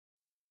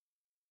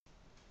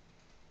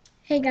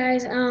Hey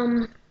guys,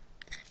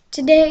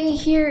 today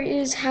here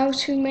is how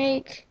to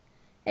make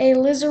a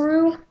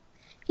lizaru.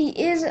 He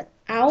is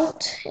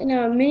out in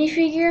a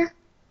minifigure,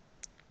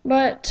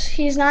 but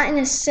he's not in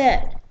a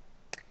set.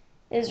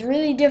 It's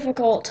really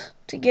difficult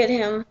to get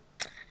him,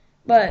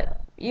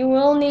 but you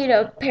will need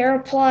a pair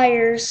of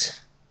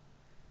pliers,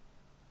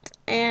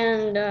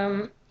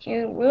 and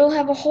he will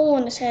have a hole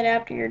in his head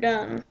after you're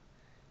done,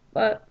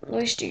 but at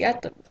least you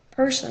got the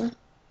person.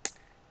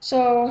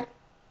 So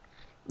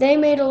they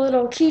made a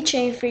little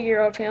keychain figure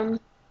of him.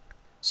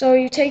 So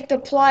you take the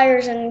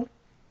pliers and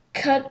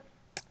cut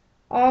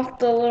off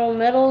the little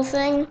metal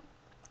thing,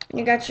 and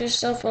you got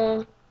yourself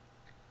a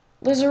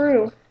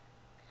lizaru.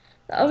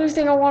 The other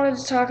thing I wanted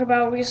to talk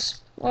about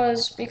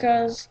was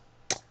because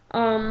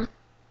Lego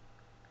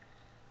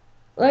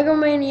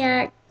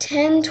Maniac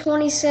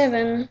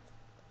 1027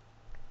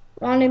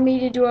 wanted me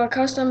to do a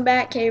custom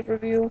Batcave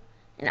review,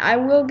 and I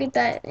will get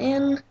that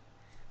in,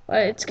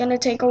 but it's gonna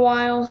take a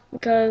while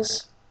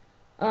because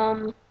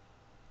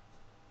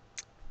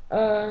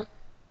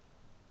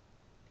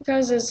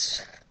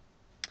it's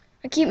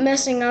I keep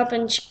messing up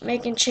and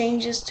making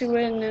changes to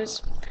it, and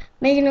it's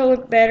making it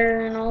look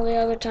better. And all the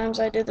other times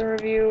I did the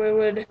review,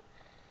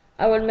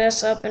 I would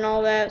mess up and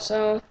all that.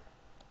 So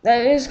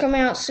that is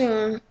coming out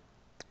soon.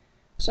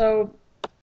 So